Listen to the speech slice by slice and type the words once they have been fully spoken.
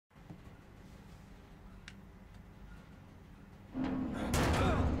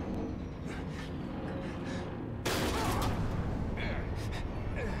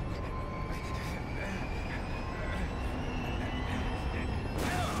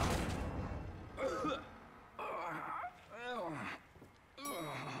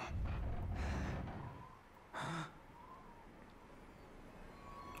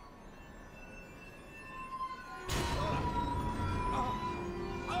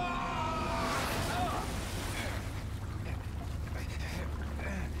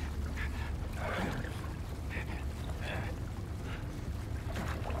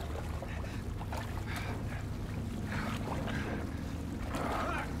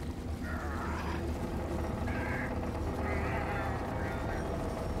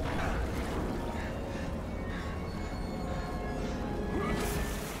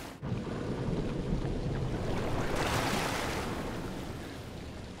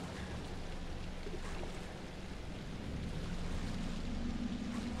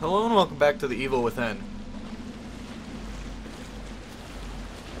Hello and welcome back to The Evil Within.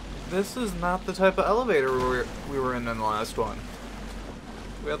 This is not the type of elevator we were in the last one.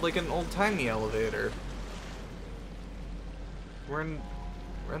 We had like an old-timey elevator. We're in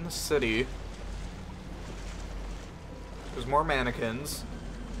the city. There's more mannequins.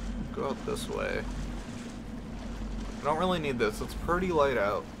 Go out this way. I don't really need this. It's pretty light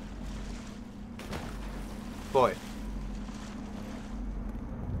out. Boy.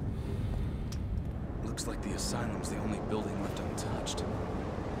 Looks like the asylum's the only building left untouched.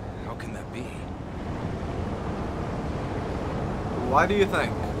 How can that be? Why do you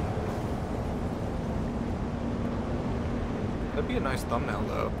think? That'd be a nice thumbnail,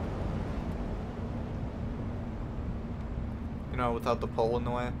 though. You know, without the pole in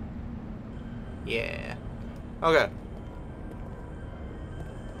the way. Yeah. Okay.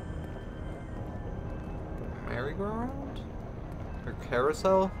 Merry-go-round? Or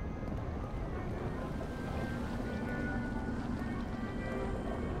carousel?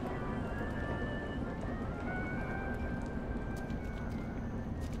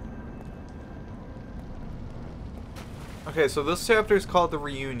 Okay, so this chapter is called The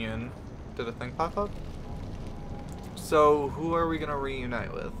Reunion. Did a thing pop up? So, who are we gonna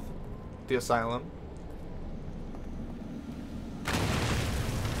reunite with? The asylum?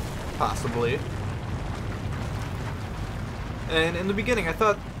 Possibly. And in the beginning, I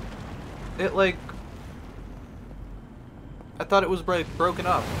thought it, like... I thought it was broken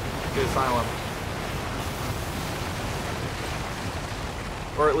up, the asylum.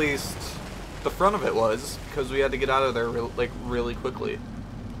 Or at least... the front of it was, because we had to get out of there really quickly.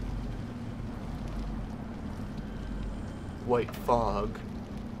 White fog.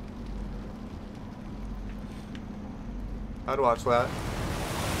 I'd watch that.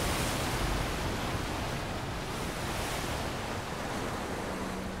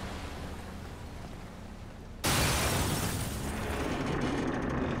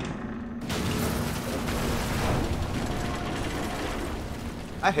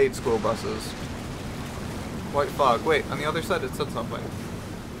 I hate school buses. White fog. Wait, on the other side it said something.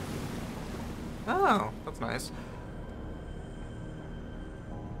 Oh, that's nice.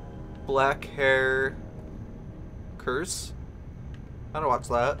 Black hair curse. I'd watch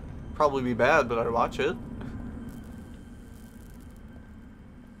that. Probably be bad, but I'd watch it.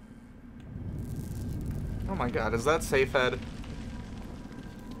 Oh my god, is that safe head?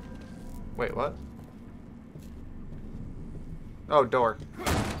 Wait, what? Oh, door.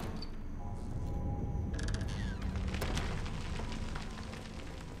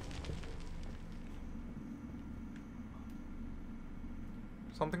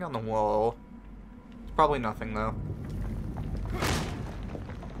 Something on the wall. It's probably nothing, though.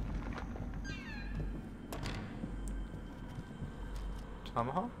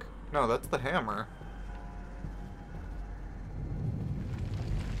 Tomahawk? No, that's the hammer.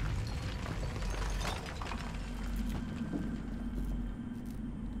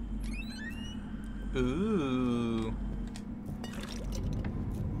 Ooh.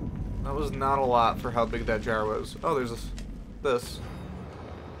 That was not a lot for how big that jar was. Oh, there's this.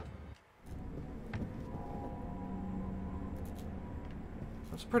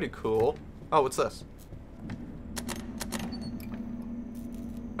 That's pretty cool. Oh, what's this?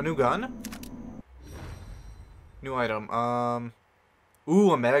 A new gun? New item.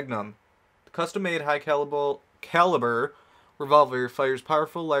 Ooh, a magnum. The custom-made high caliber revolver fires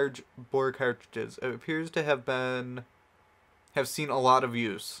powerful large bore cartridges. It appears to have seen a lot of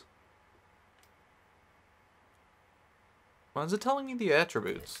use. Why is it telling me the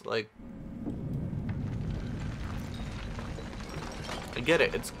attributes? Like, I get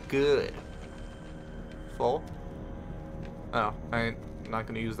it, it's good. Full? Oh, I'm not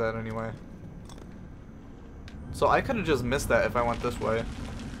gonna use that anyway. So I could have just missed that if I went this way.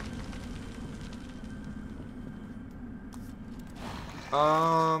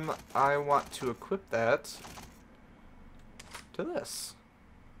 I want to equip that to this.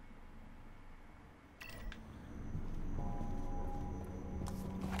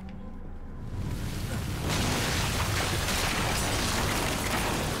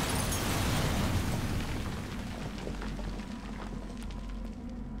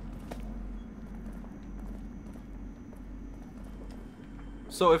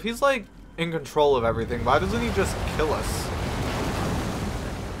 So if he's like in control of everything, why doesn't he just kill us?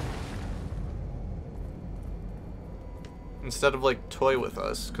 Instead of like toy with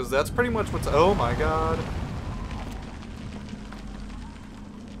us, because that's pretty much what's— oh my god.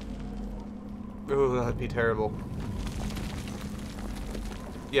 Ooh, that'd be terrible.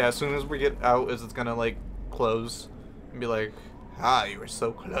 Yeah, as soon as we get out, it's gonna like close and be like, Ah, you were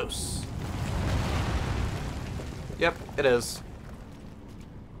so close. Yep, it is.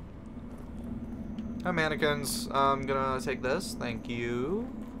 Hi, mannequins. I'm gonna take this. Thank you.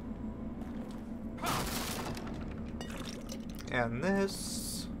 And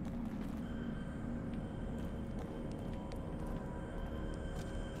this.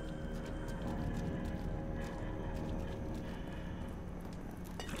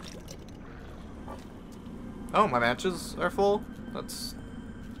 Oh, my matches are full? That's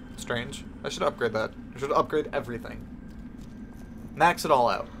strange. I should upgrade that. I should upgrade everything. Max it all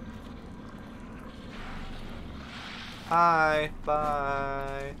out. Hi.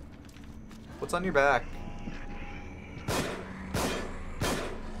 Bye. What's on your back?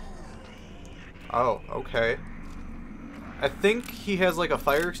 Oh, okay. I think he has like a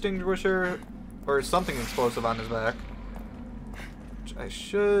fire extinguisher or something explosive on his back. Which I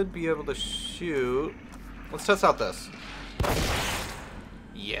should be able to shoot. Let's test out this.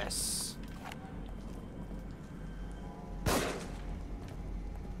 Yes.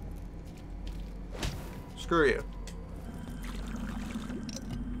 Screw you.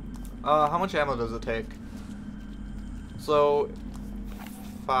 How much ammo does it take? So,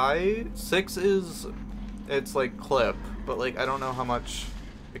 6 is, it's like clip, but like I don't know how much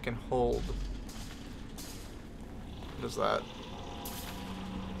it can hold. What is that?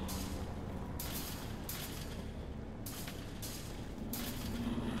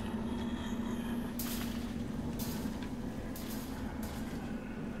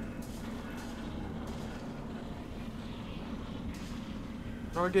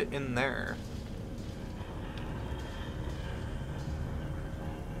 How do I get in there?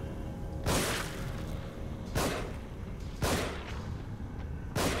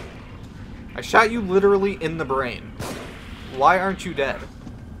 I shot you literally in the brain. Why aren't you dead?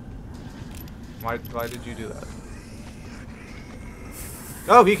 Why did you do that?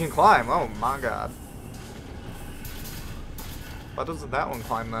 Oh, he can climb. Oh my god. Why doesn't that one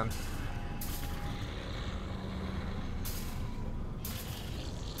climb then?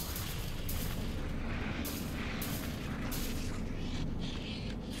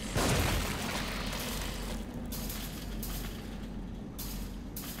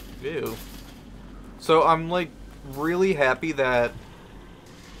 Ew. So I'm like really happy that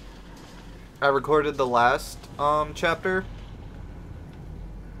I recorded the last chapter.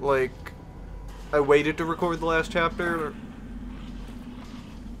 Like I waited to record the last chapter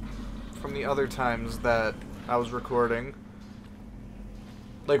from the other times that I was recording.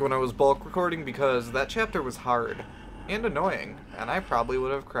 Like when I was bulk recording, because that chapter was hard and annoying and I probably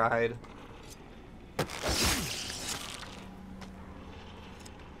would have cried.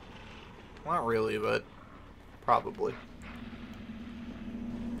 Not really, but probably.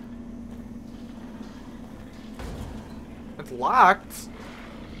 It's locked.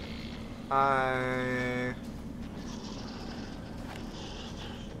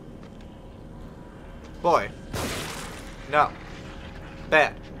 Boy. No.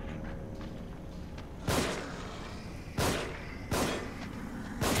 Bad.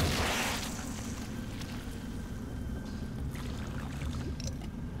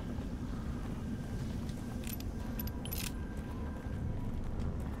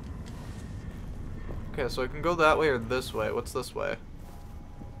 Okay, so I can go that way or this way. What's this way?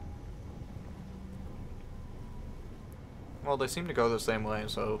 Well, they seem to go the same way,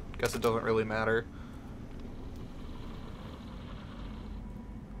 so I guess it doesn't really matter.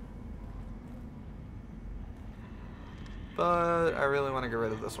 But I really want to get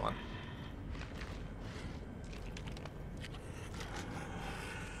rid of this one.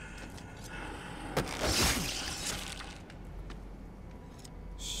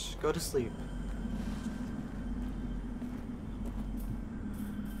 Shh, go to sleep.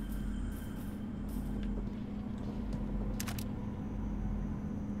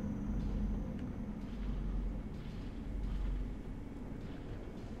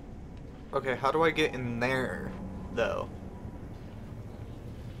 Okay, how do I get in there, though?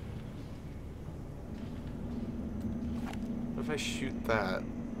 What if I shoot that?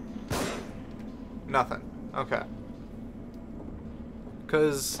 Nothing. Okay.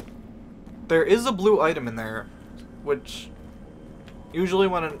 Because there is a blue item in there, which usually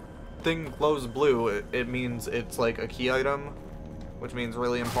when a thing glows blue, it means it's like a key item, which means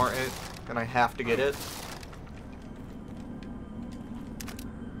really important, and I have to get it.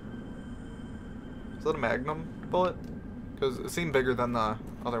 Is that a magnum bullet? Because it seemed bigger than the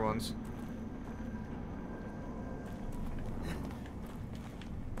other ones.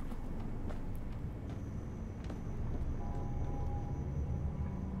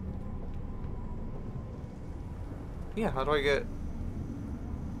 Yeah, how do I get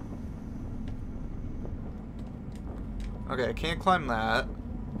Okay, I can't climb that.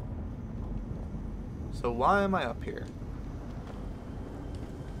 So why am I up here?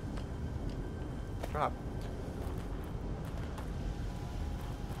 Drop.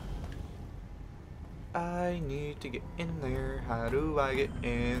 I need to get in there. How do I get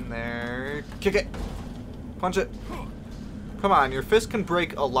in there? Kick it! Punch it! Come on, your fist can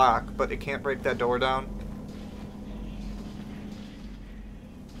break a lock, but it can't break that door down.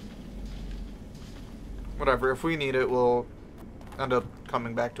 Whatever, if we need it, we'll end up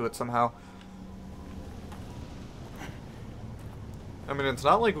coming back to it somehow. I mean, it's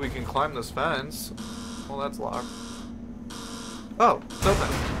not like we can climb this fence. Well, that's locked. Oh, it's open.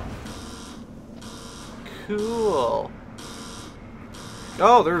 Cool.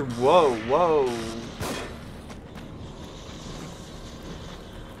 Oh, there's... Whoa, whoa.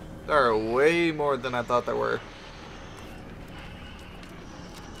 There are way more than I thought there were.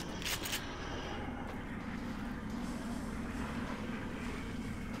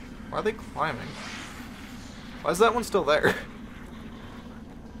 Why are they climbing? Why is that one still there?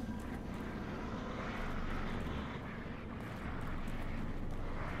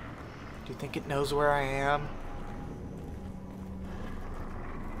 Do you think it knows where I am?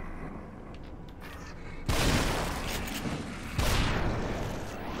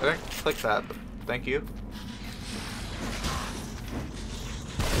 I didn't click that, but thank you.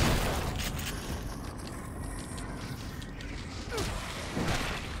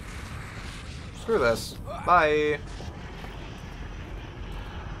 Screw this. Bye.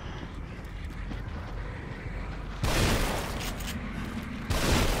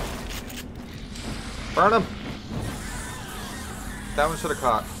 Burn him. That one should have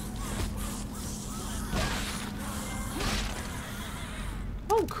caught.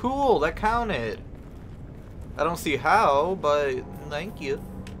 Oh, cool. That counted. I don't see how, but thank you.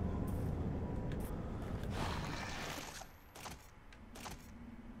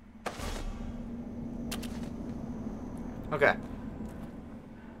 Okay.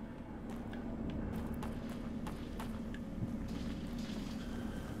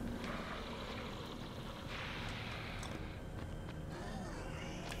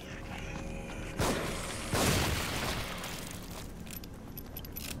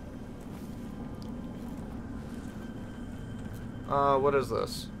 What is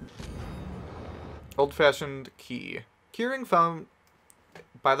this? Old-fashioned key. Keyring found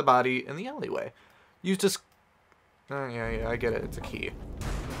by the body in the alleyway. Used to... yeah, I get it. It's a key.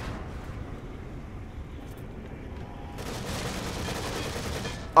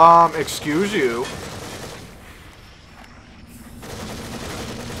 Excuse you.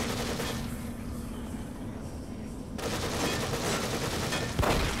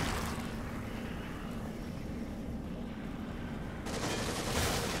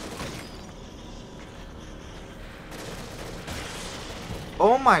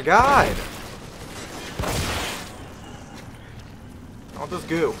 Oh my god! I want this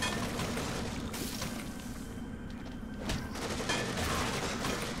goo.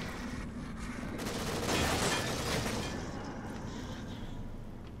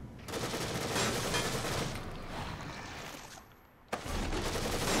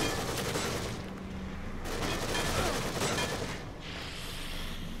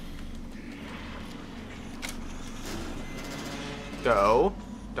 Go.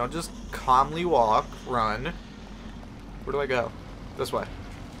 Don't just calmly walk. Run. Where do I go? This way.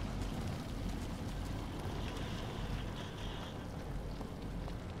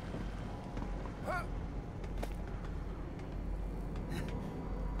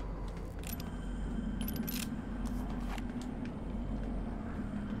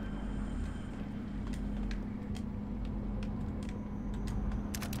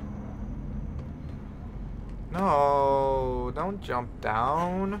 No, don't jump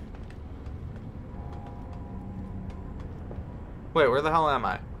down. Wait, where the hell am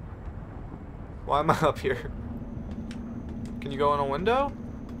I? Why am I up here? Can you go in a window?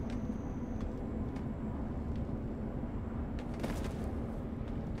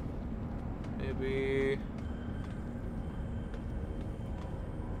 Maybe...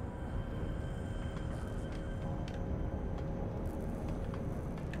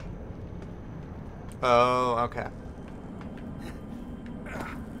 Oh, okay.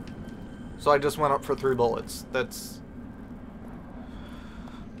 So I just went up for 3 bullets. That's...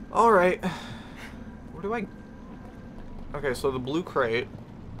 Alright. Where do I... Okay, so the blue crate.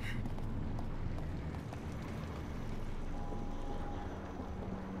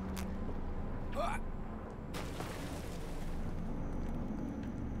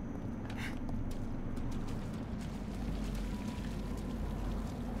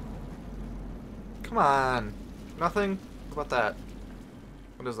 Come on. Nothing? How about that?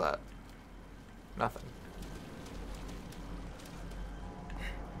 What is that? Nothing.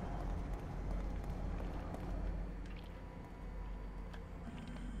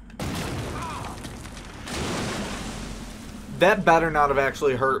 That better not have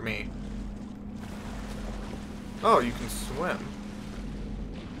actually hurt me. Oh, you can swim.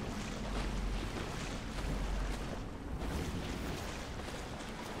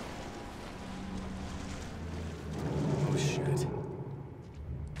 Oh shit.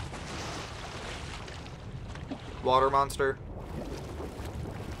 Water monster.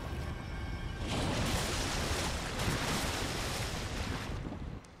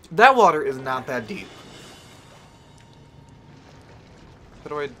 That water is not that deep. How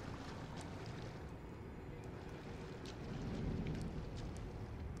do I...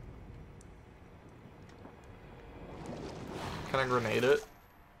 Can I grenade it?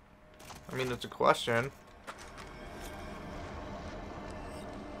 I mean, it's a question.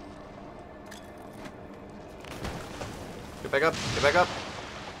 Get back up, get back up.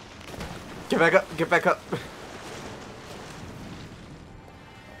 Get back up, get back up.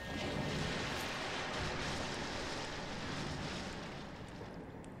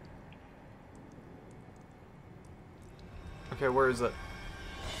 Okay, where is it?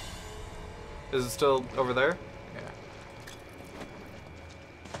 Is it still over there? Yeah.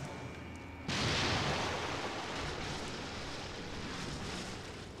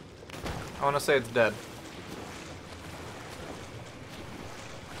 I want to say it's dead.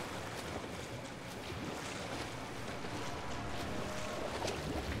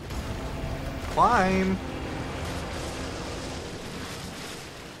 Climb!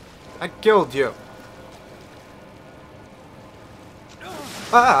 I killed you!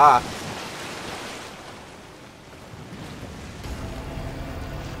 Ah!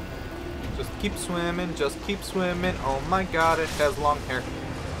 Just keep swimming, just keep swimming. Oh my god, it has long hair.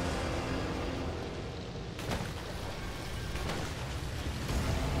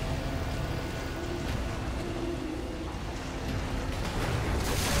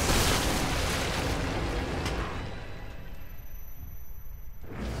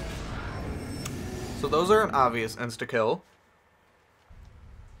 So those are an obvious insta-kill.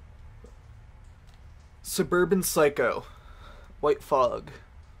 Suburban Psycho. White Fog.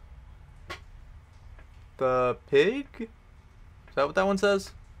 The pig? Is that what that one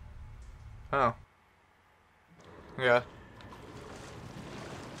says? Oh. Yeah.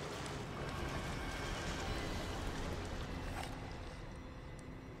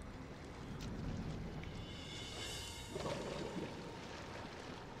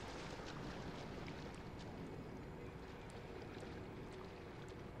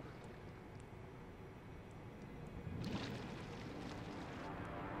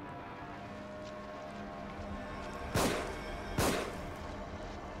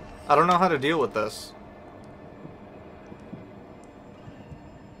 I don't know how to deal with this.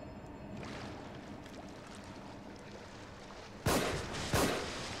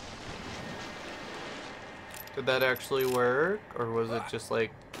 Did that actually work? Or was it just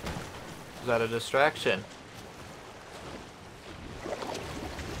like... Was that a distraction?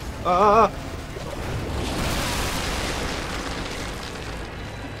 Ah!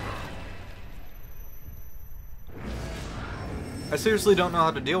 I seriously don't know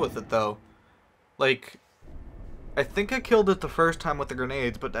how to deal with it, though. Like, I think I killed it the first time with the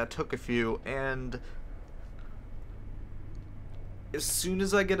grenades, but that took a few, and... As soon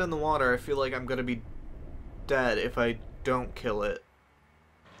as I get in the water, I feel like I'm gonna be dead if I don't kill it.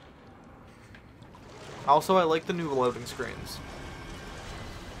 Also, I like the new loading screens.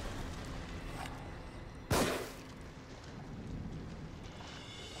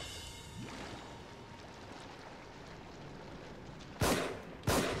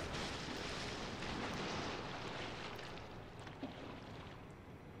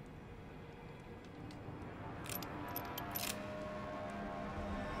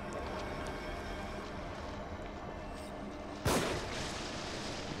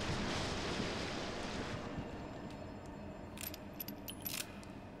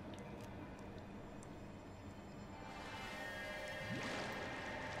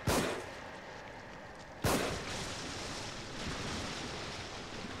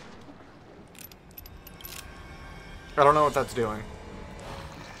 I don't know what that's doing.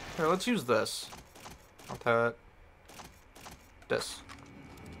 Here, let's use this. Not that. This.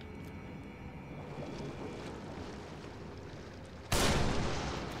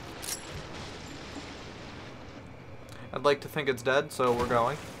 I'd like to think it's dead, so we're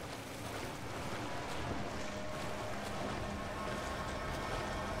going.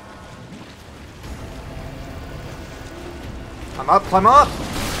 I'm up, climb up!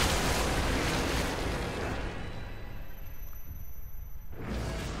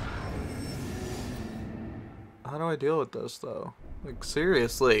 How do I deal with this, though? Like,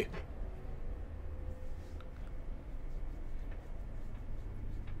 seriously.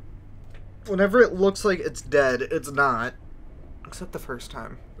 Whenever it looks like it's dead, it's not. Except the first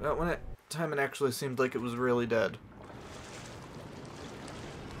time. Time it actually seemed like it was really dead.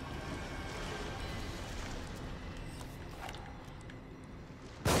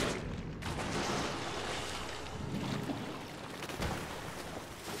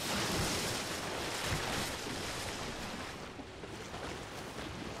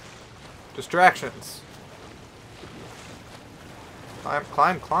 Distractions. Climb,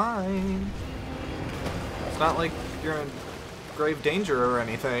 climb, climb. It's not like you're in grave danger or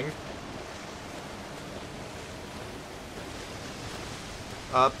anything.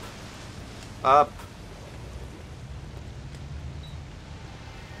 Up. Up.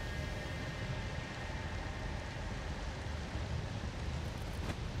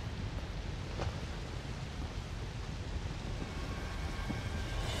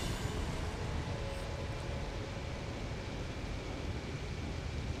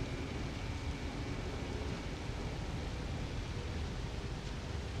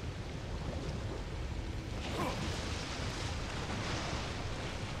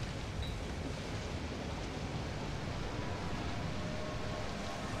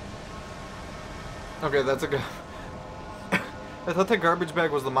 Okay, that's a good... I thought that garbage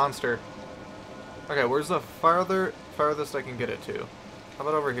bag was the monster. Okay, where's the farthest I can get it to? How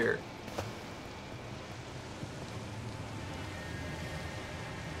about over here?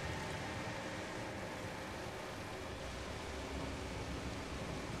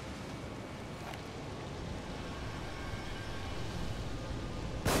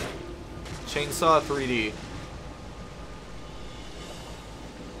 Chainsaw 3D.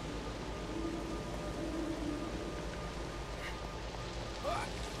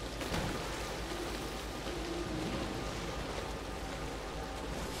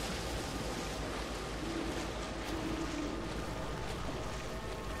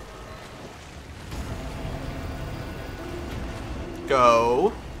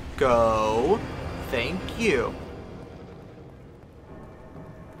 Go. Go. Thank you.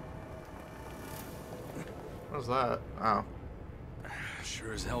 What's that? Oh.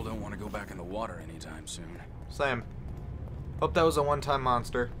 Sure as hell don't want to go back in the water anytime soon. Same. Hope that was a one-time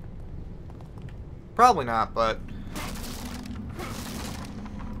monster. Probably not, but...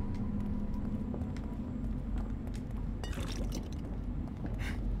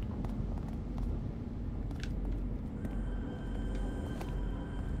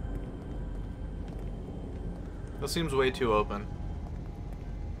 This seems way too open.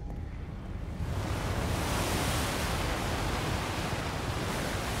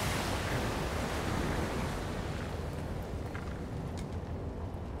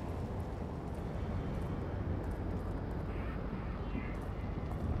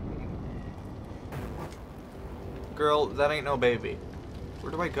 Girl, that ain't no baby.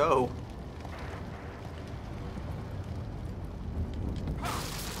 Where do I go?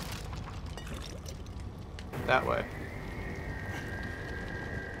 That way.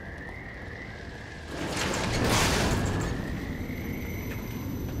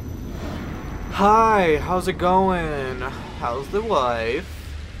 Hi, how's it going? How's the wife?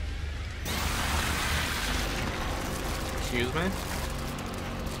 Excuse me?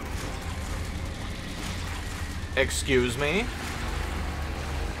 Excuse me?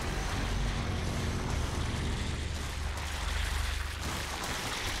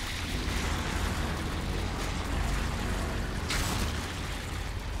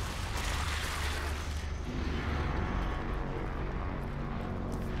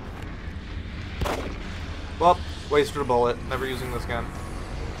 Well, wasted a bullet. Never using this gun.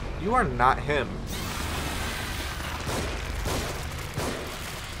 You are not him.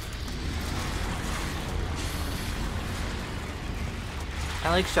 I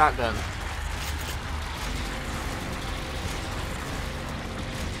like shotgun.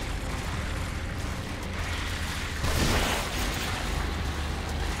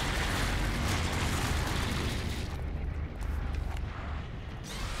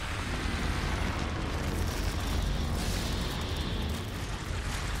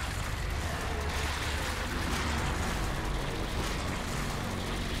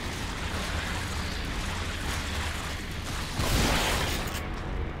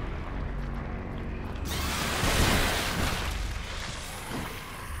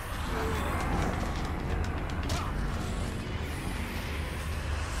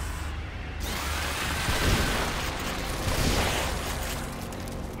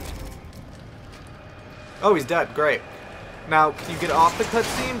 Oh, he's dead. Great. Now, can you get off the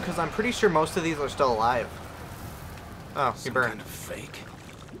cutscene? Because I'm pretty sure most of these are still alive. Oh, he Some burned. kind of fake?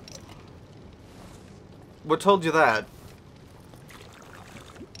 What told you that?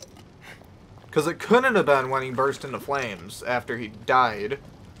 Because it couldn't have been when he burst into flames after he died.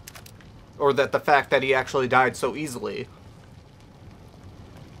 Or that the fact that he actually died so easily.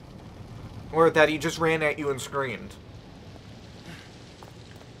 Or that he just ran at you and screamed.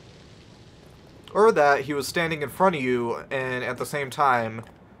 Or that he was standing in front of you and at the same time,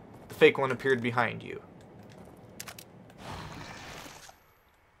 the fake one appeared behind you.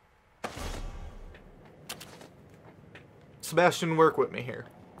 Sebastian, work with me here.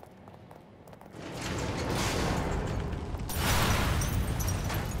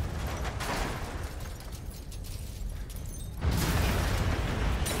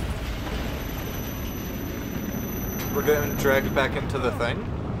 We're getting dragged back into the thing.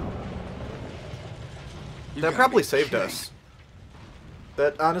 That probably saved us.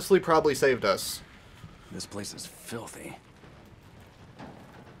 That honestly probably saved us. This place is filthy.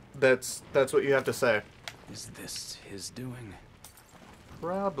 That's what you have to say. Is this his doing?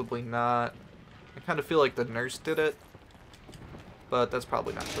 Probably not. I kind of feel like the nurse did it, but that's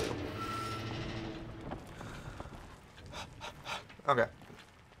probably not true. Okay.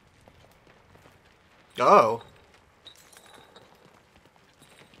 Oh.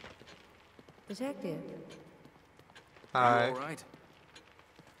 Detective, Hi. You all right?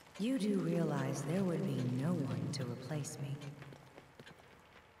 you do realize there would be no one to replace me.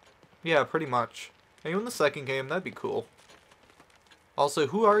 Yeah, pretty much. Are you in the second game? That'd be cool. Also,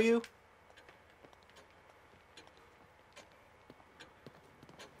 who are you?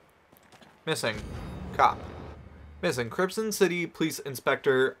 Missing. Cop. Missing. Crimson City Police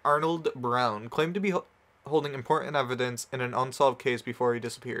Inspector Arnold Brown claimed to be holding important evidence in an unsolved case before he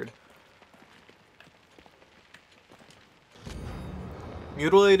disappeared.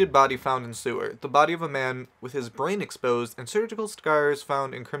 Mutilated body found in sewer. The body of a man with his brain exposed and surgical scars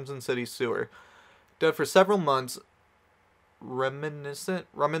found in Crimson City sewer. Dead for several months. Reminiscent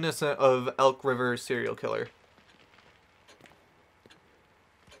of Elk River serial killer.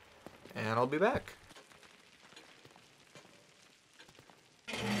 And I'll be back.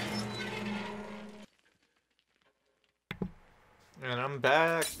 And I'm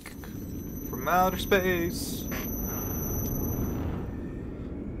back from outer space.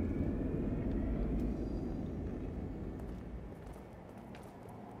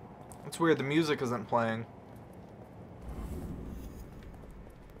 It's weird, the music isn't playing.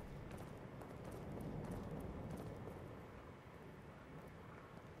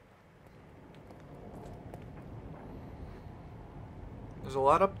 There's a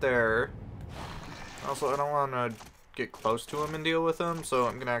lot up there. Also, I don't want to get close to him and deal with him, so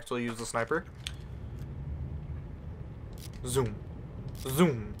I'm going to actually use the sniper. Zoom.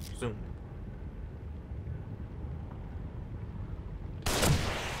 Zoom. Zoom.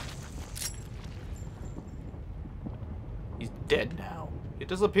 He's dead now. He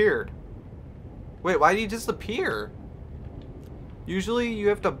disappeared. Wait, why did he disappear? Usually you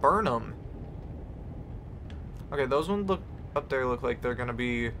have to burn him. Okay, those ones look up there look like they're gonna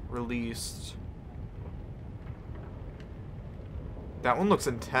be released. That one looks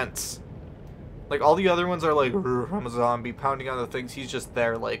intense. Like, all the other ones are like, I'm a zombie, pounding on the things. He's just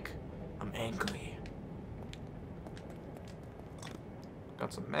there like, I'm angry.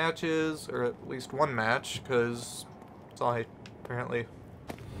 Got some matches, or at least one match, because that's all I apparently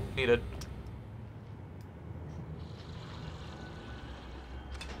needed.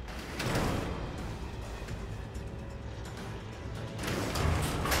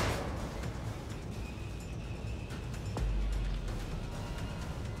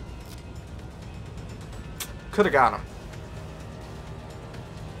 Could have got him.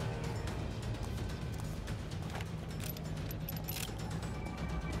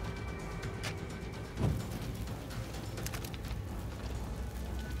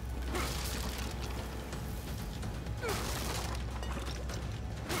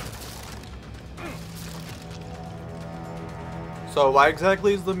 So why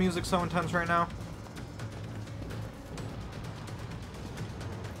exactly is the music so intense right now?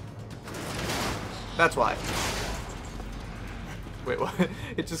 That's why. Wait, what?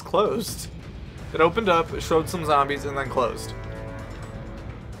 It just closed. It opened up, it showed some zombies, and then closed.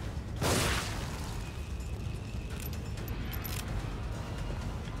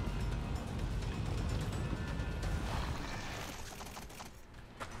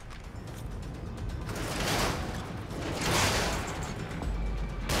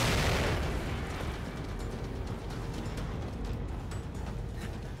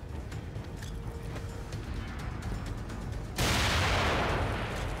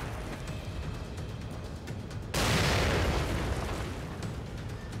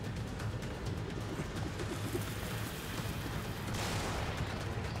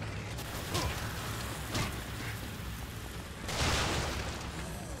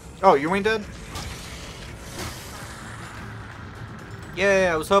 Oh, you ain't dead? Yeah,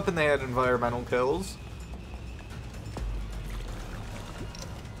 I was hoping they had environmental kills.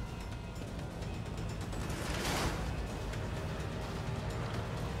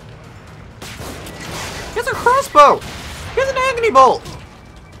 He has a crossbow! He has an agony bolt!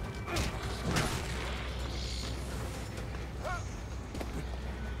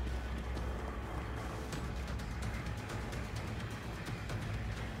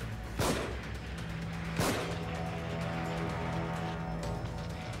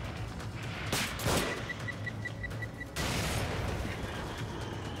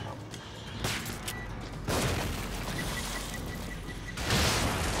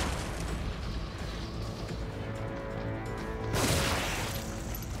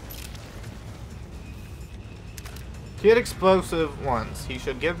 He had explosive ones. He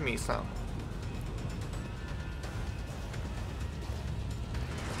should give me some.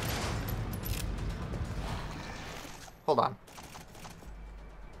 Hold on.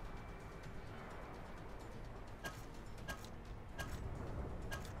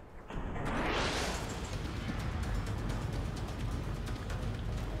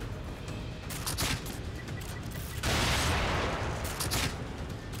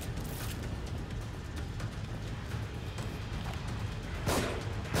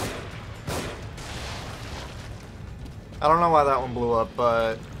 I don't know why that one blew up,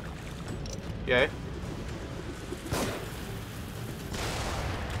 but yay.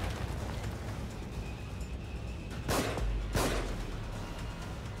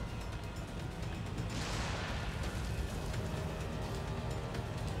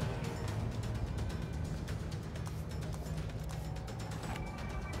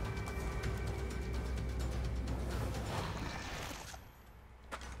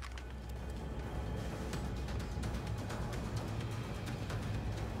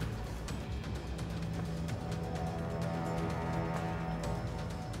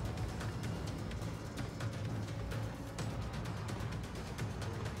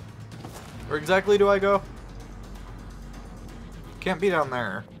 Where exactly do I go? Can't be down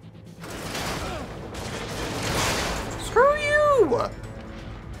there. Screw you!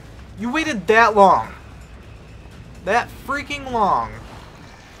 You waited that long. That freaking long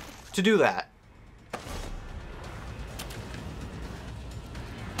to do that.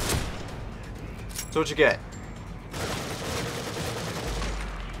 So what you get?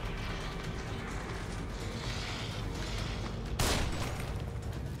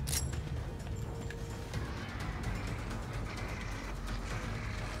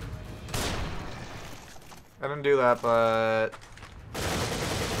 I didn't do that, but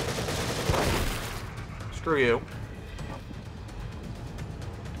screw you.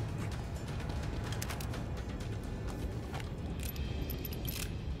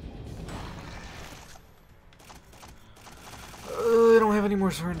 I don't have any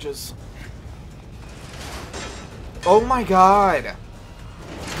more syringes. Oh my god!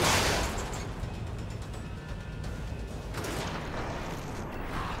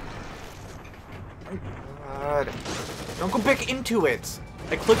 Don't go back into it.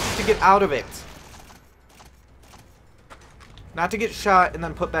 I clicked it to get out of it. Not to get shot and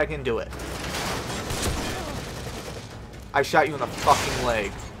then put back into it. I shot you in the fucking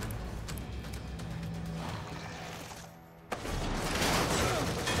leg.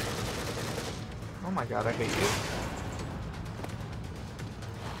 Oh my god, I hate you.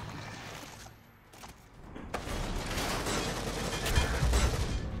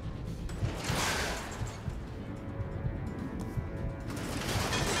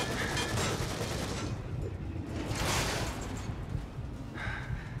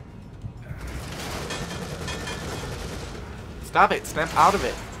 Stop it! Snap out of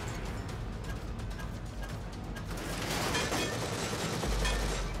it!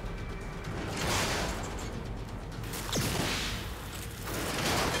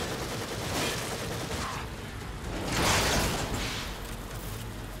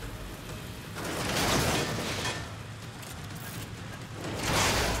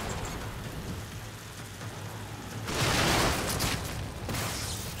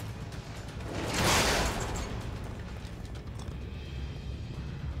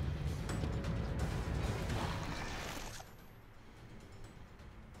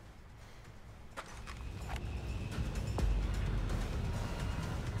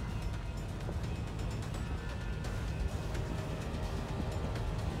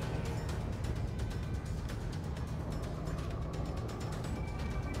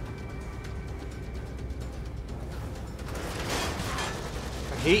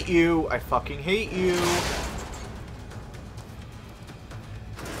 I hate you. I fucking hate you.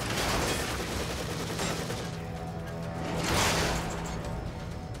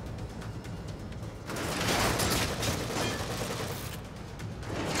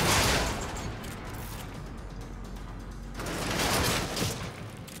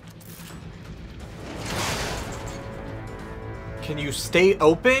 Can you stay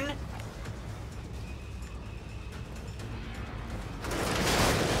open?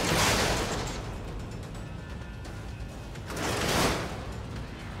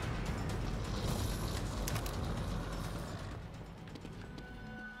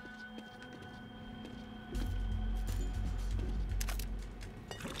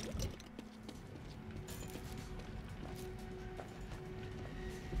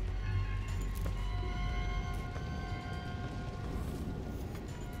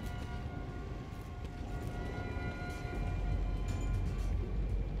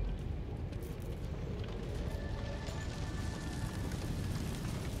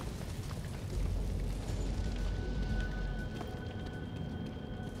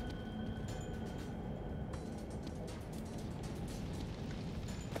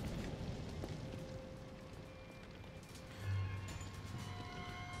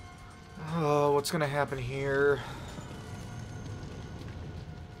 Oh, what's gonna happen here?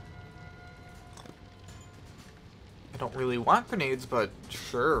 I don't really want grenades, but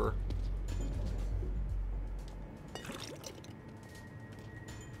sure.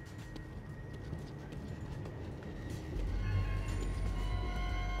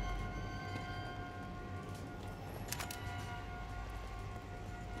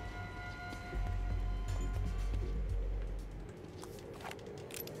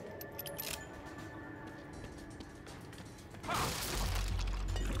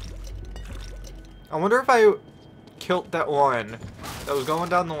 I wonder if I killed that one that was going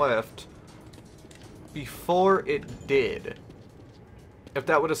down the lift before it did. If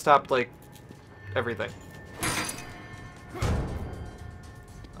that would have stopped, like, everything.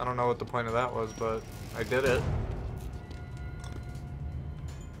 I don't know what the point of that was, but I did it.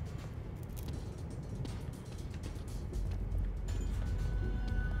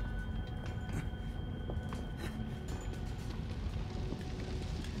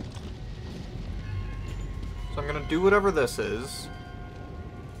 So I'm gonna do whatever this is.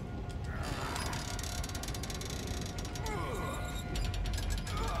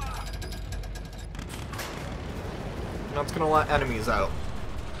 And that's gonna let enemies out.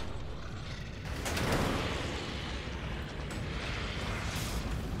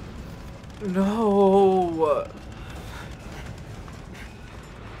 No!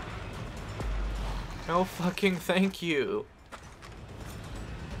 No fucking thank you.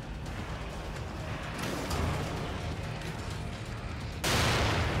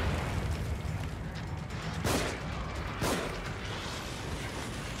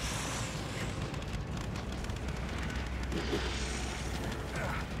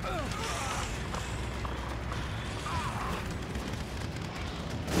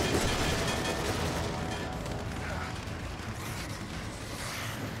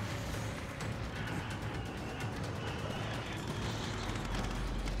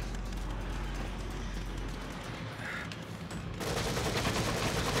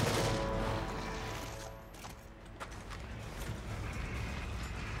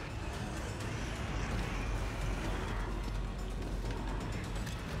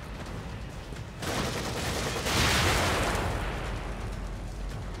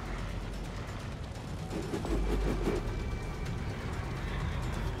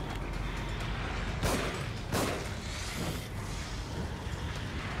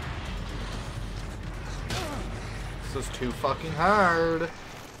 This is too fucking hard.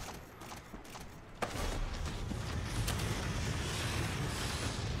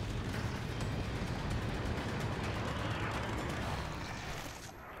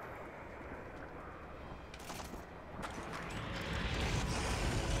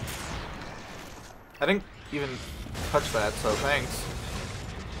 I didn't even touch that, so thanks.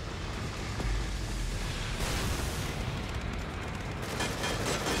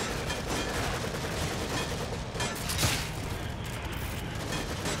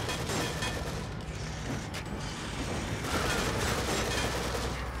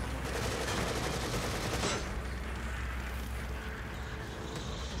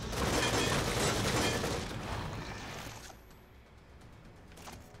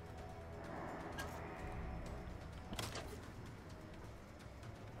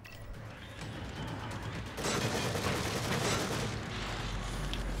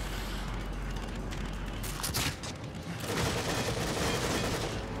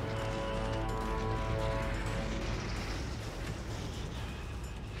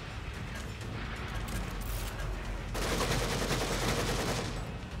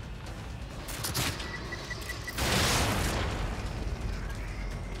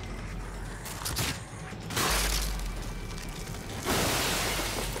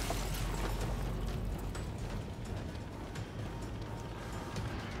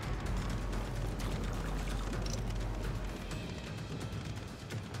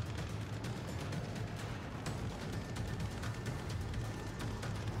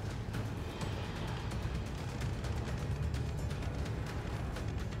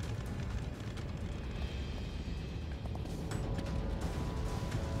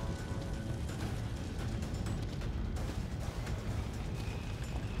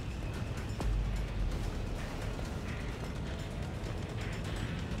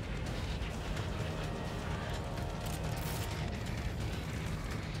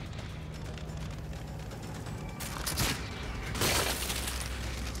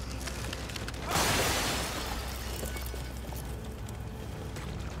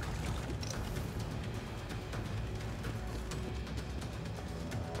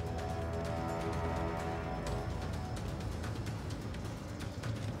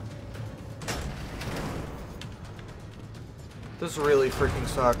 This really freaking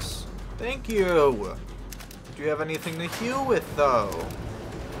sucks. Thank you! Do you have anything to heal with, though?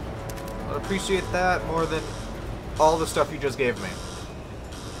 I'd appreciate that more than all the stuff you just gave me.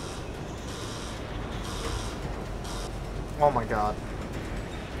 Oh my god.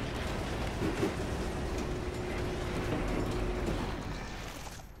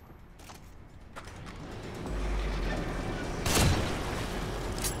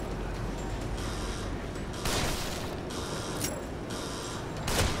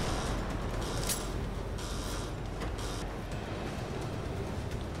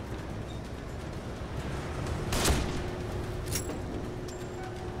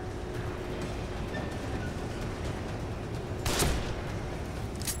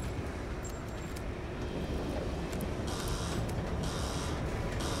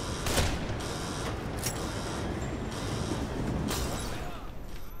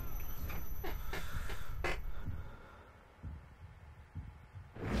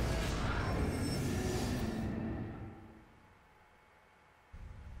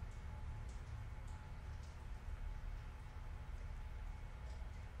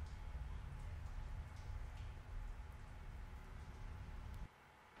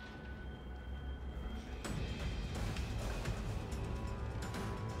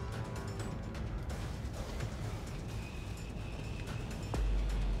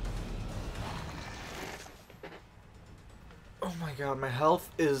 Oh my god, my health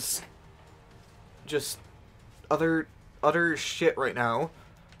is just utter shit right now.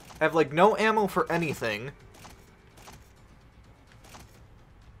 I have like no ammo for anything.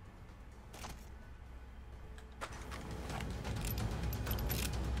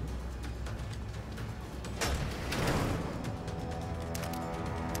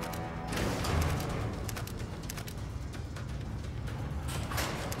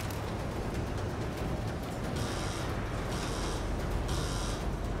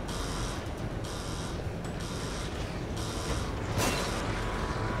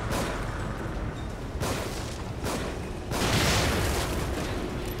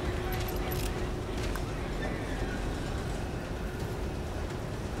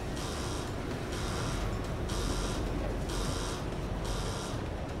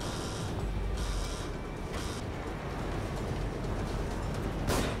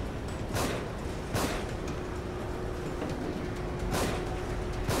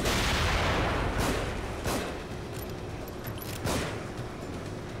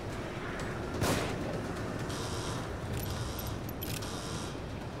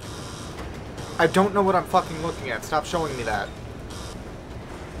 I don't know what I'm fucking looking at. Stop showing me that.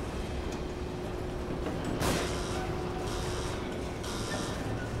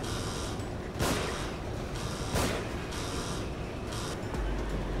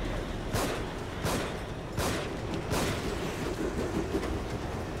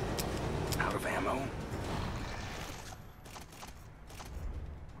 Out of ammo.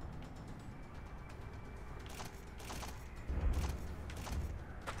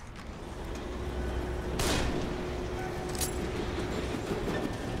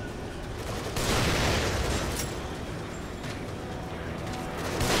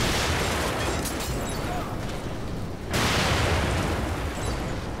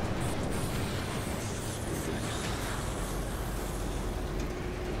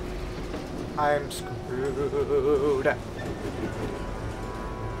 I'm screwed.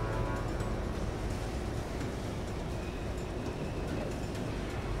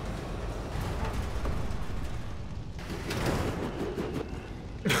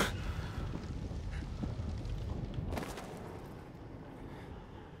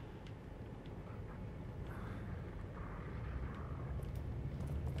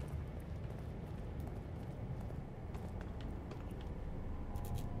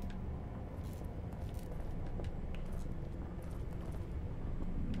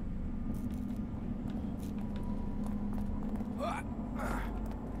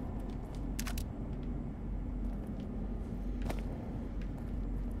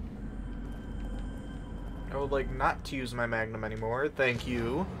 I would like not to use my Magnum anymore. Thank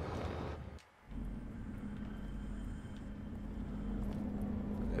you.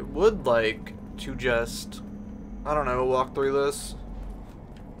 I would like to just, I don't know, walk through this.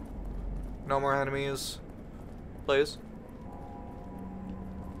 No more enemies. Please.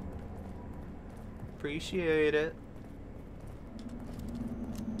 Appreciate it.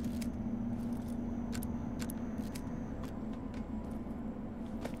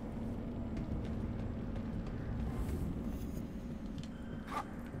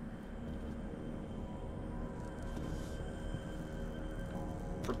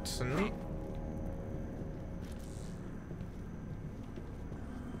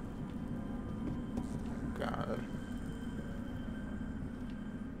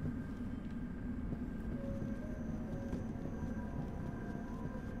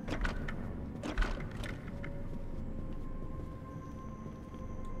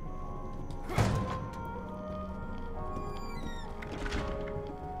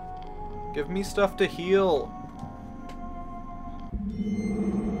 Give me stuff to heal.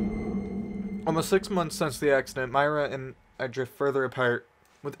 Almost 6 months since the accident, Myra and I drift further apart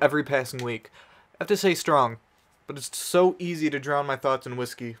with every passing week. I have to stay strong, but it's so easy to drown my thoughts in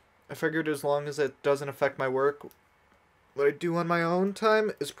whiskey. I figured as long as it doesn't affect my work, what I do on my own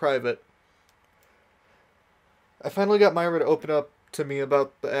time is private. I finally got Myra to open up to me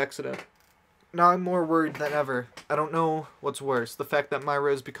about the accident. Now I'm more worried than ever. I don't know what's worse, the fact that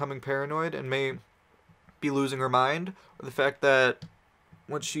Myra is becoming paranoid and may be losing her mind, or the fact that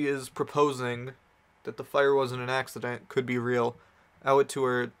what she is proposing, that the fire wasn't an accident, could be real. I owe it to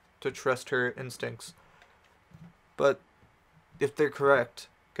her to trust her instincts. But if they're correct,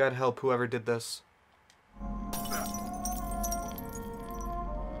 God help whoever did this.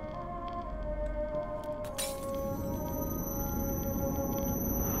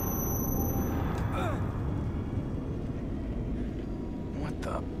 What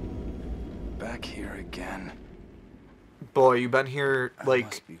the? Back here again. Boy, you've been here, I like,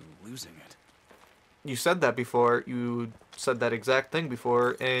 must be losing it. you said that before. You said that exact thing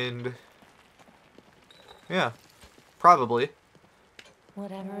before, and yeah, probably.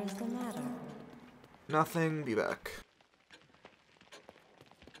 Whatever is the matter? Nothing, be back.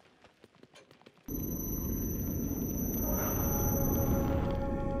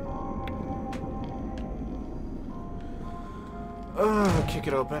 Kick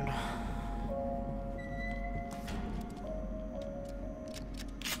it open.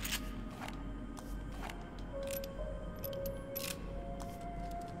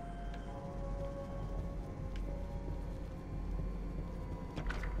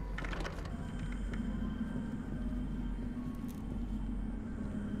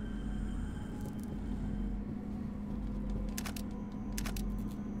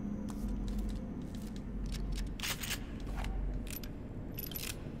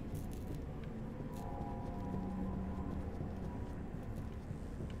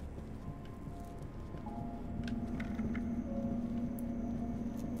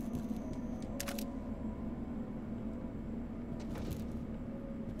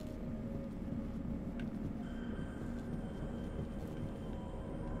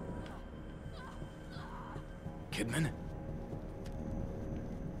 Kidman?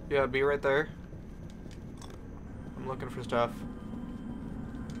 Yeah, be right there. I'm looking for stuff.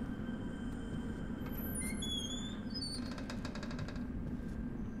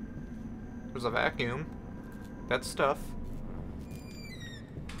 There's a vacuum. That's stuff.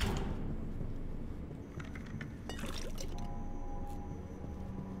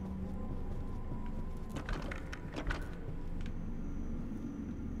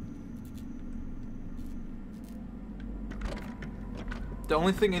 The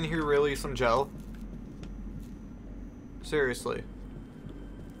only thing in here really is some gel. Seriously.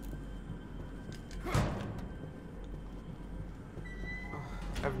 I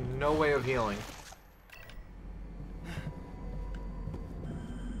have no way of healing.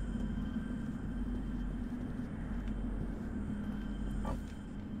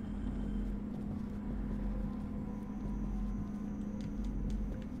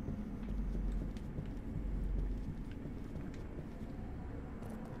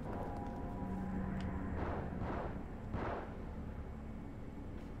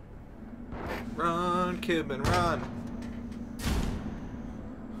 Run, Kidman, run!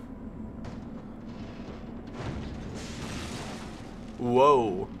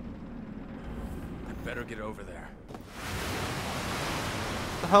 Whoa. I better get over there. What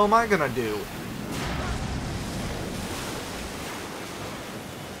the hell am I gonna do?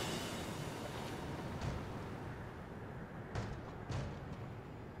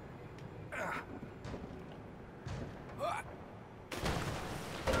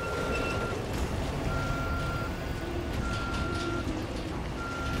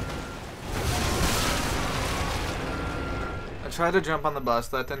 I tried to jump on the bus,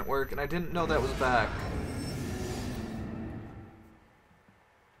 that didn't work, and I didn't know that was back.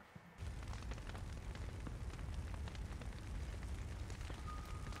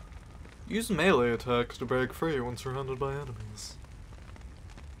 Use melee attacks to break free when surrounded by enemies.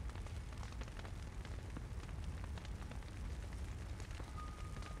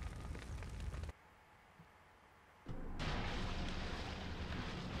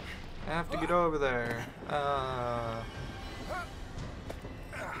 I have to get over there.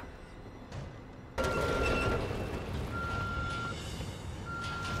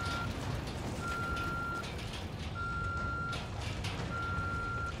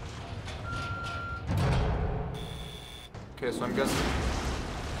 Okay, so I'm guessing.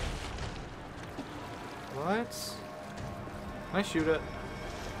 What? Can I shoot it?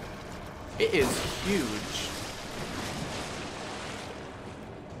 It is huge.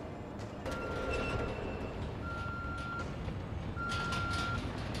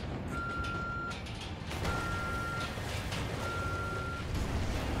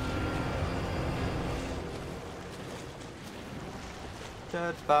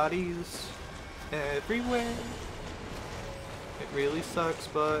 Dead bodies everywhere. It really sucks,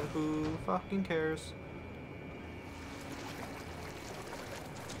 but who fucking cares?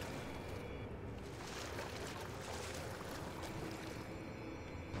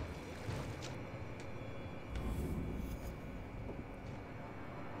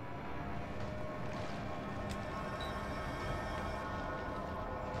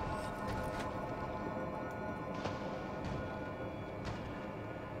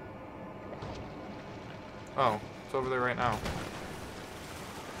 Oh, it's over there right now.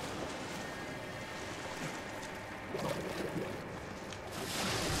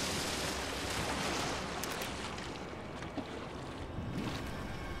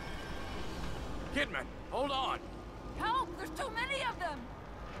 Kidman, hold on. Help! There's too many of them!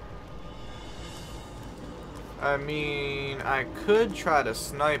 I mean, I could try to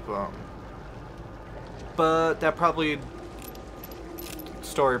snipe them, but that probably...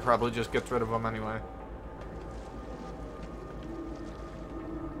 story probably just gets rid of them anyway.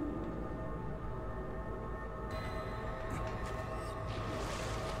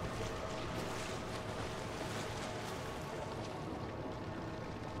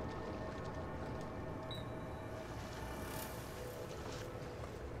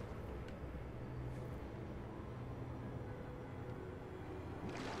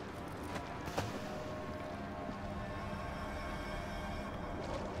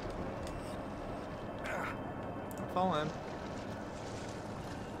 Fall in. I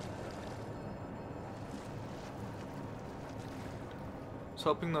was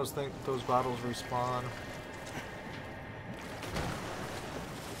hoping those bottles respawn.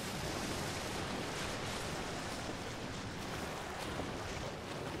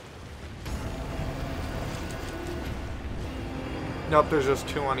 Nope, there's just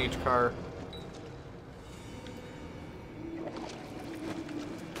 2 on each car.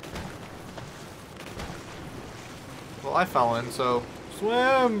 Well, I fell in, so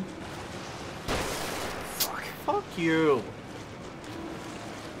swim. Fuck you.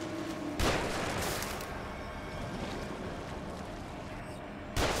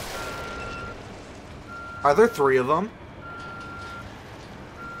 Are there 3 of them?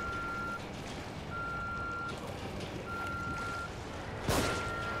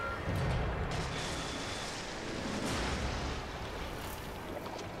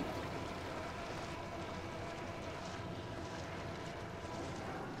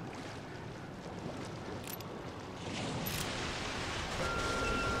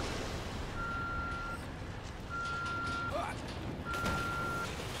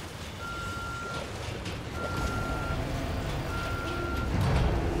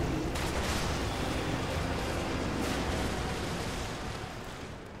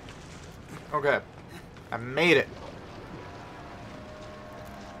 Okay, I made it.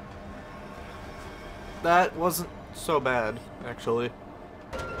 That wasn't so bad, actually.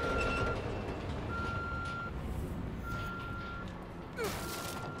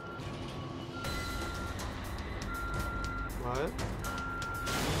 What?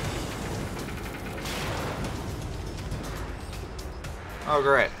 Oh,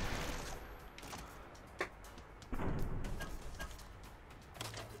 great.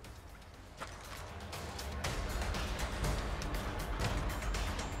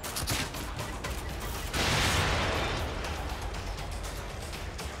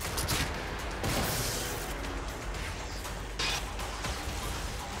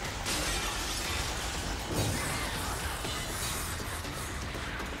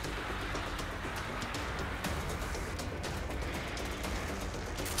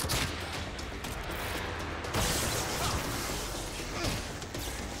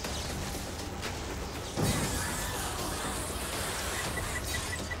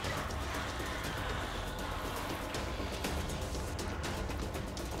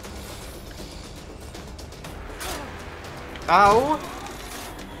 Ow!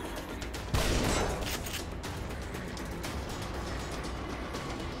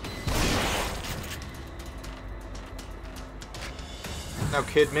 Now,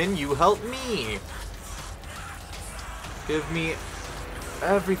 Kidman, you help me. Give me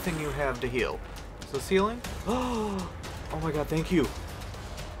everything you have to heal. Is this healing? Oh my god, thank you.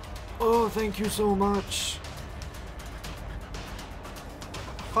 Oh, thank you so much.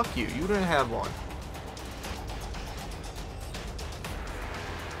 Fuck you, you didn't have one.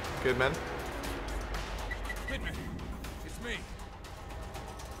 Kidman.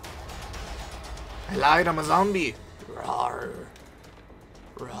 I lied, I'm a zombie. Rawr.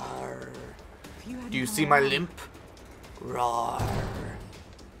 Rawr. Do you see my limp? Rawr.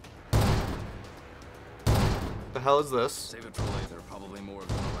 The hell is this? Save it for later. Probably more of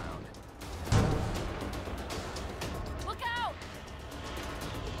them around. Look out!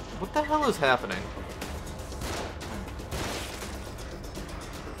 What the hell is happening?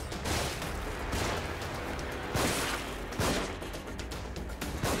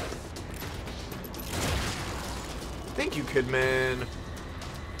 Thank you, Kidman.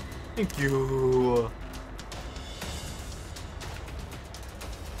 Thank you.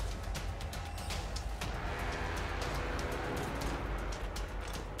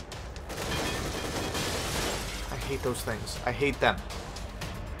 I hate those things. I hate them.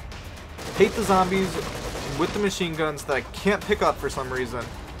 I hate the zombies with the machine guns that I can't pick up for some reason.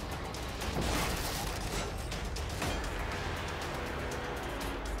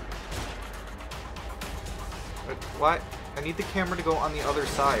 What? I need the camera to go on the other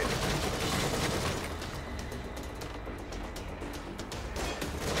side.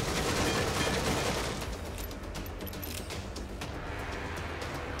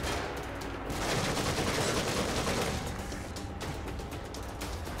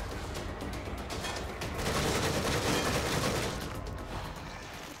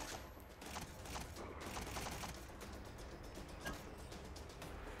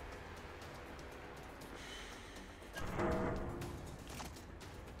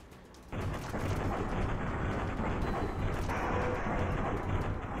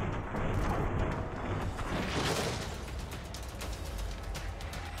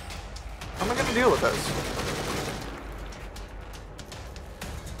 How am I gonna deal with this?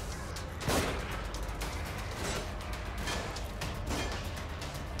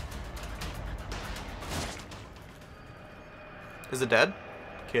 Is it dead?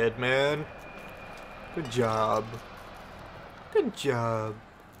 Kidman. Good job. Good job.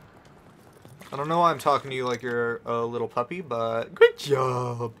 I don't know why I'm talking to you like you're a little puppy, but good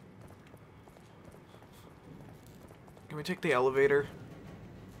job. Can we take the elevator?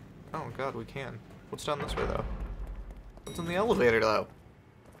 Oh god, we can. What's down this way, though? What's in the elevator, though?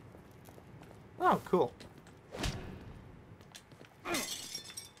 Oh, cool.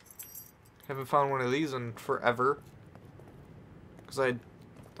 Haven't found one of these in forever. Because I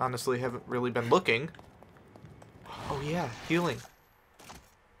honestly haven't really been looking. Oh yeah, healing.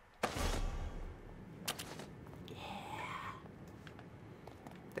 Yeah.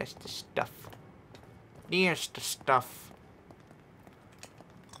 That's the stuff. There's the stuff.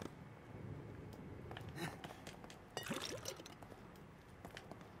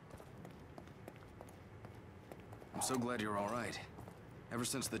 I'm so glad you're all right. Ever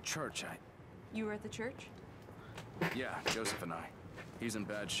since the church, You were at the church? Yeah, Joseph and I. He's in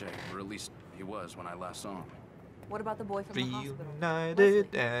bad shape, or at least he was when I last saw him. What about the boy from the hospital?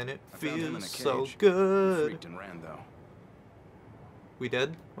 Reunited, and it I found him in a feels so cage. He good. freaked and ran, though. We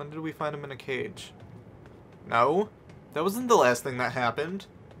did? When did we find him in a cage? No? That wasn't the last thing that happened.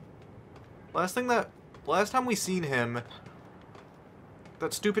 Last time we seen him,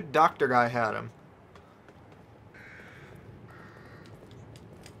 that stupid doctor guy had him.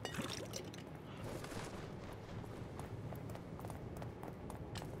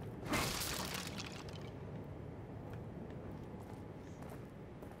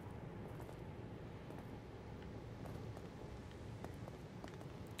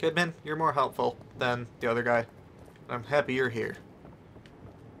 Kidman, you're more helpful than the other guy. I'm happy you're here.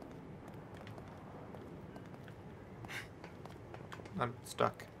 I'm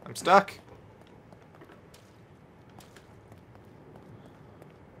stuck. I'm stuck!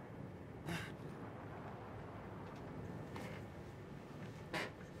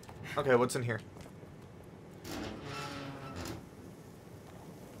 Okay, what's in here?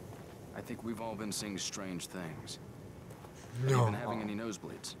 I think we've all been seeing strange things. No. Have you been having any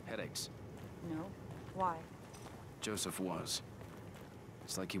nosebleeds, headaches? No. Why? Joseph was.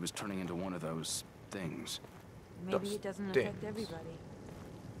 It's like he was turning into one of those things. Maybe Those it doesn't things. affect everybody.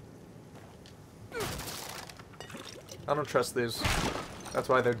 I don't trust these. That's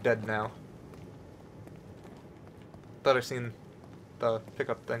why they're dead now. Thought I've seen the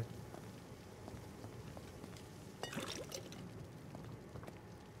pickup thing.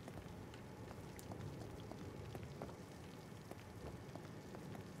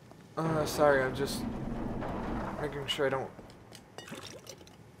 Sorry, I'm just making sure I don't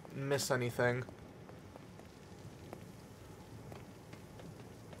miss anything.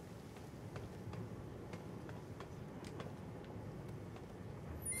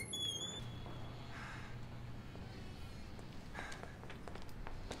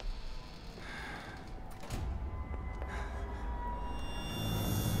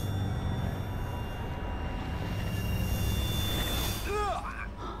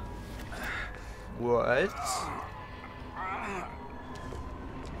 What?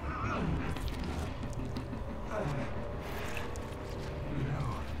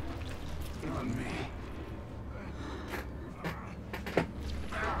 On me.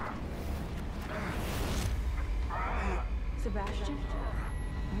 Sebastian?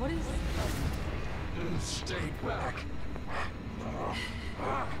 What is... Stay back.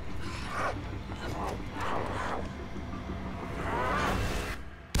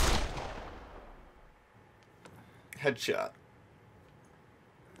 Headshot.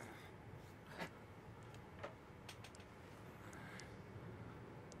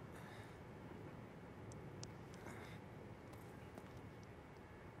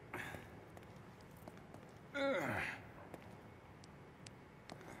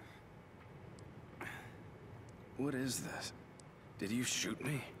 What is this? Did you shoot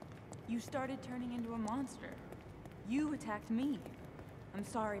me? You started turning into a monster. You attacked me. I'm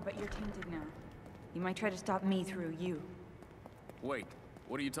sorry, but you're tainted now. You might try to stop me through you. Wait,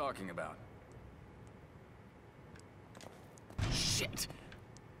 what are you talking about? Shit!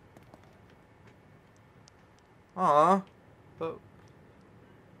 Aw. But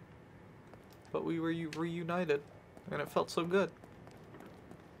we were reunited, and it felt so good.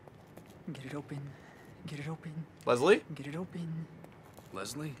 Get it open. Get it open. Leslie? Get it open.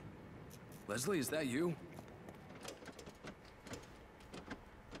 Leslie? Leslie, is that you?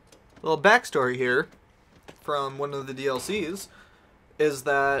 A little backstory here from one of the DLCs is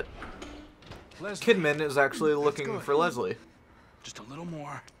that Leslie. Kidman is actually looking for Leslie. Just a little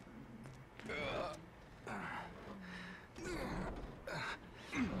more.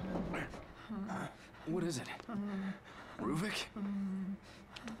 What is it? Ruvik?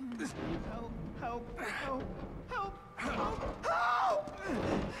 Help! Help! Help! Help!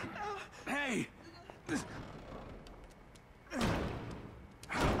 Help! Hey!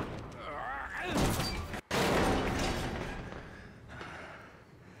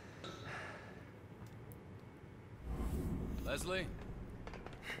 Leslie?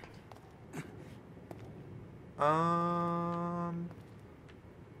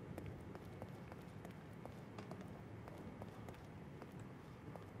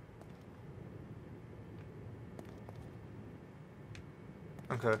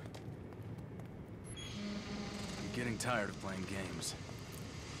 Okay. I'm getting tired of playing games.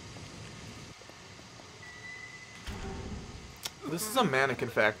 This is a mannequin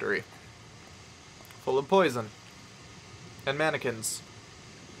factory. Full of poison. And mannequins.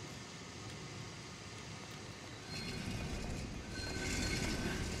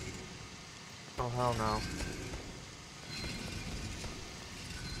 Oh, hell no.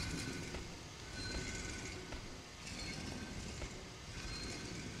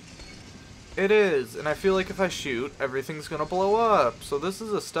 It is, and I feel like if I shoot, everything's gonna blow up. So this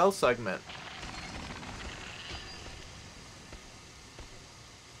is a stealth segment.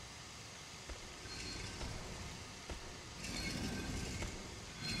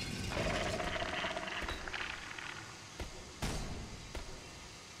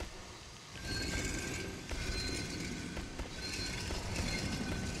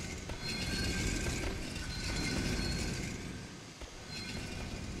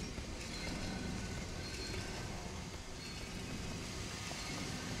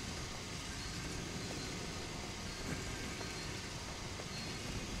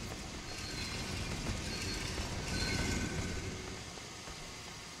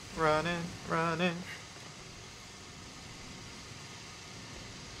 Running, running.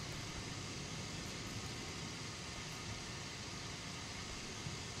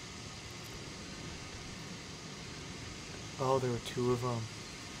 Oh, there were two of them.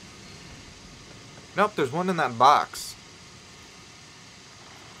 Nope, there's one in that box.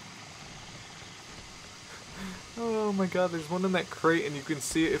 Oh my god, there's one in that crate and you can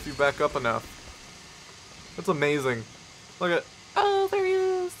see it if you back up enough. That's amazing. Look at... Oh, there he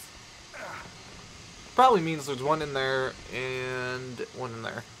is! Probably means there's one in there and one in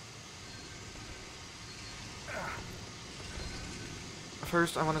there.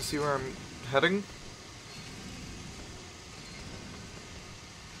 First, I want to see where I'm heading.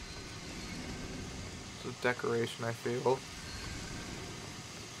 It's a decoration, I feel.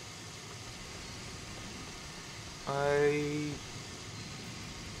 I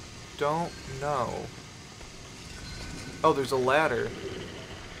don't know. Oh, there's a ladder.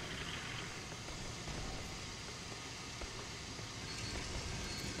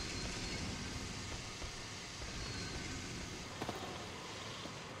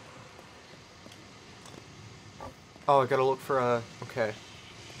 Oh, I gotta look for a... Okay.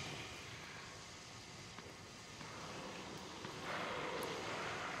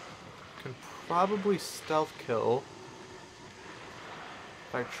 Can probably stealth kill.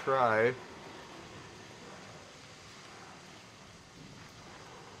 If I try.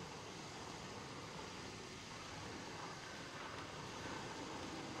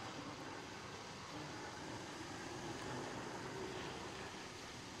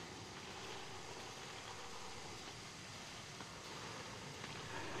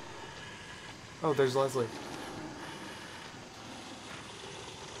 Oh, there's Leslie.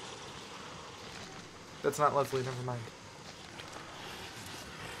 That's not Leslie, never mind.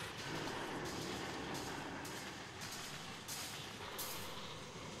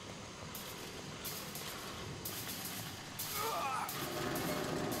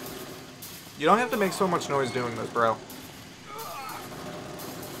 You don't have to make so much noise doing this, bro.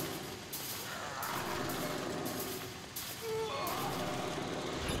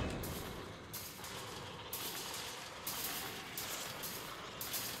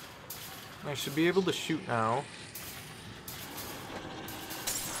 I should be able to shoot now.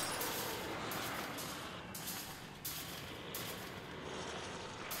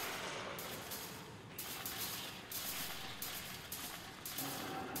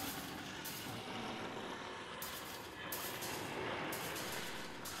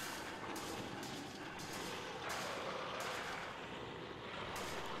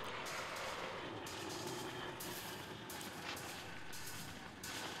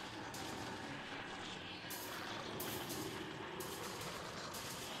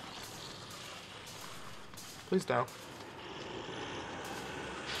 Please don't.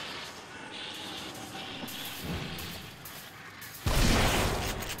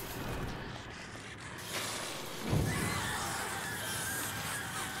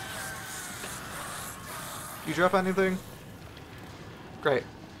 You drop anything? Great.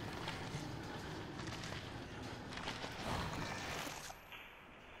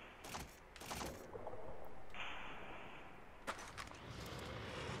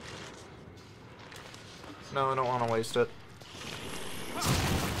 No, I don't want to waste it.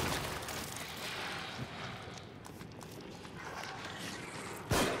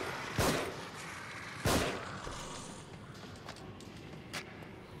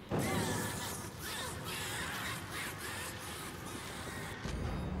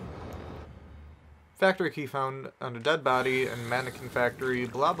 Factory key found on a dead body and mannequin factory,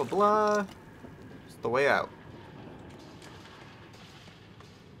 blah blah blah. It's the way out.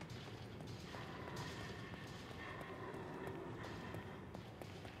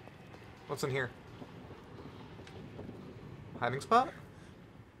 What's in here? Hiding spot?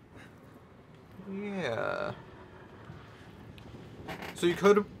 Yeah. So you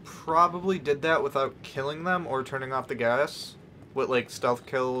could have probably did that without killing them or turning off the gas with like stealth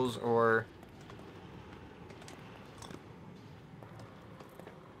kills or...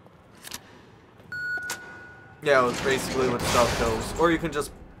 Yeah, it was basically with stealth kills. Or you can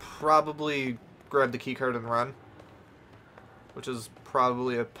just probably grab the keycard and run, which is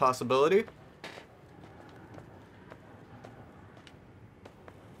probably a possibility.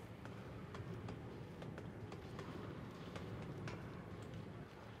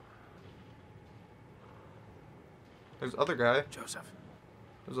 There's other guy. Joseph.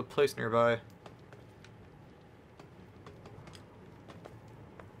 There's a place nearby.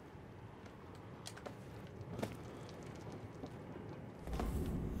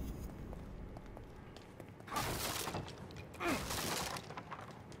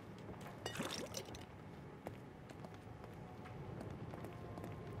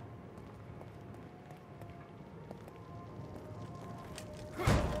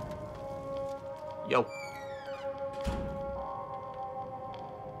 Yo.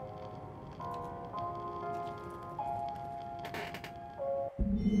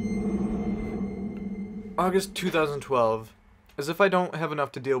 August 2012. As if I don't have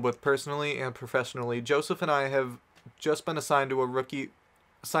enough to deal with personally and professionally, Joseph and I have just been assigned a rookie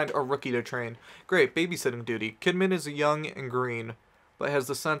to train. Great, babysitting duty. Kidman is young and green, but has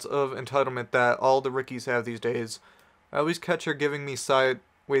the sense of entitlement that all the rookies have these days. I always catch her giving me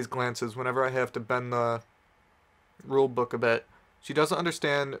sideways glances whenever I have to bend the rule book a bit. She doesn't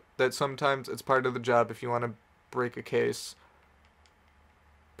understand that sometimes it's part of the job if you want to break a case.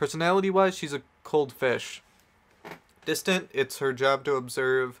 Personality-wise, she's a cold fish. Distant, it's her job to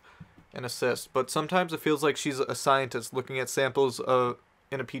observe and assist, but sometimes it feels like she's a scientist looking at samples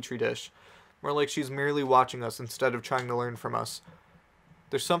in a petri dish. More like she's merely watching us instead of trying to learn from us.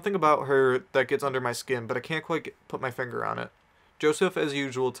 There's something about her that gets under my skin, but I can't quite put my finger on it. Joseph, as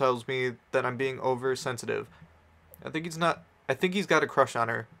usual, tells me that I'm being oversensitive. I think he's got a crush on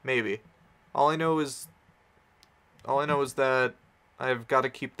her, maybe. All I know is that I've got to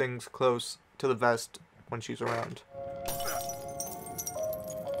keep things close to the vest when she's around.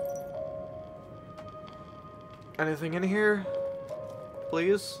 Anything in here?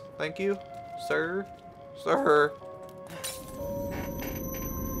 Please? Thank you? Sir? Sir?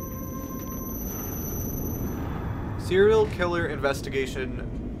 Serial killer investigator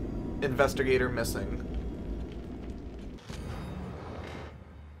missing.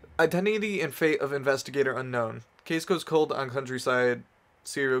 Identity and fate of investigator unknown. Case goes cold on countryside.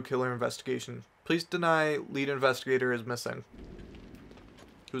 Serial killer investigation. Police deny lead investigator is missing.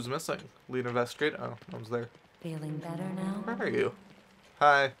 Who's missing? Lead investigator? Oh, no one's there. Feeling better now? Where are you?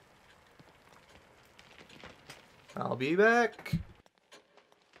 Hi. I'll be back.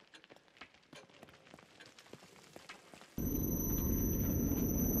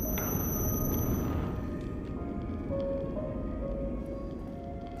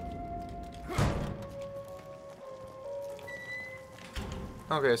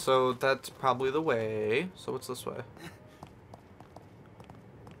 Okay, so that's probably the way. So what's this way?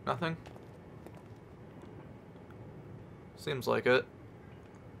 Nothing? Seems like it.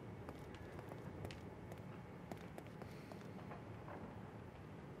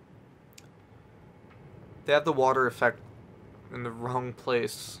 They have the water effect in the wrong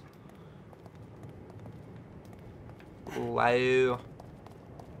place. Wow.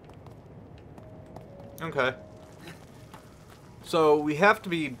 Okay. So we have to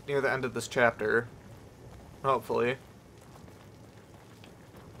be near the end of this chapter. Hopefully.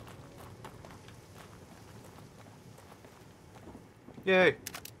 Yay!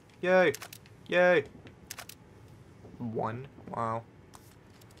 Yay! Yay! 1. Wow.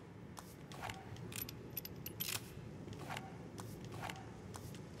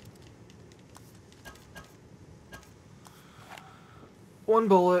 One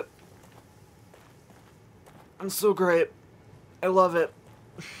bullet. It's so great. I love it.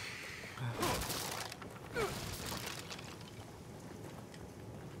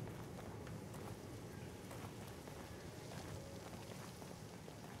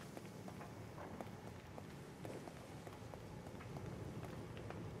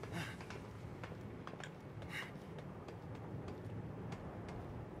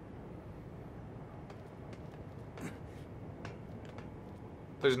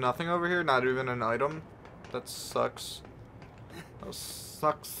 There's nothing over here, not even an item. That sucks. That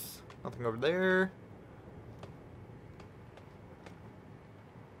sucks. Nothing over there.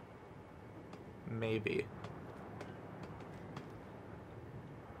 Maybe.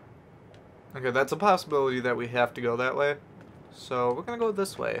 Okay, that's a possibility that we have to go that way. So we're gonna go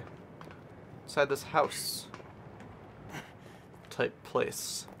this way. Inside this house type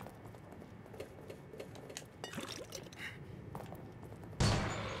place.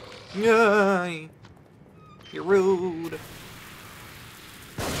 Yay! You're rude.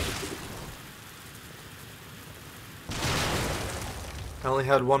 I only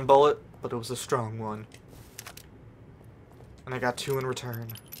had 1 bullet, but it was a strong one. And I got 2 in return.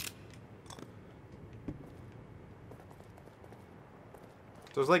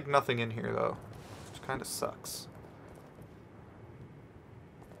 There's like nothing in here though, which kind of sucks.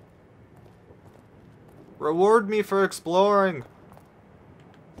 Reward me for exploring!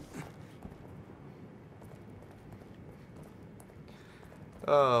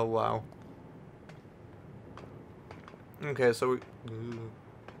 Oh, wow. Okay, so we... Ooh.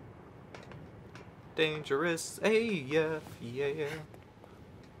 Dangerous AF, yeah.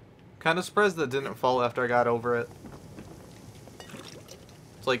 Kind of surprised that didn't fall after I got over it.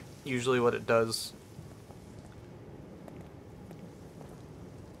 It's like usually what it does.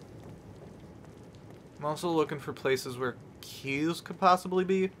 I'm also looking for places where keys could possibly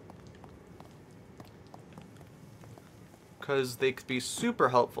be. Because they could be super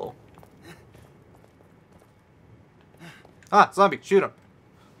helpful. Ah, zombie, shoot him.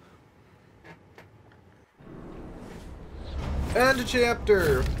 End of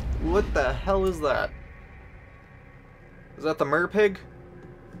chapter. What the hell is that? Is that the merpig?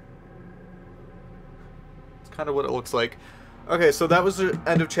 It's kind of what it looks like. Okay, so that was the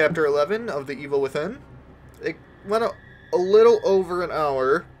end of chapter 11 of The Evil Within. It went a little over an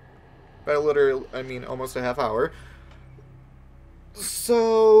hour. By literally, I mean almost a half hour.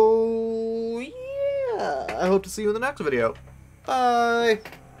 So, yeah. I hope to see you in the next video. Bye.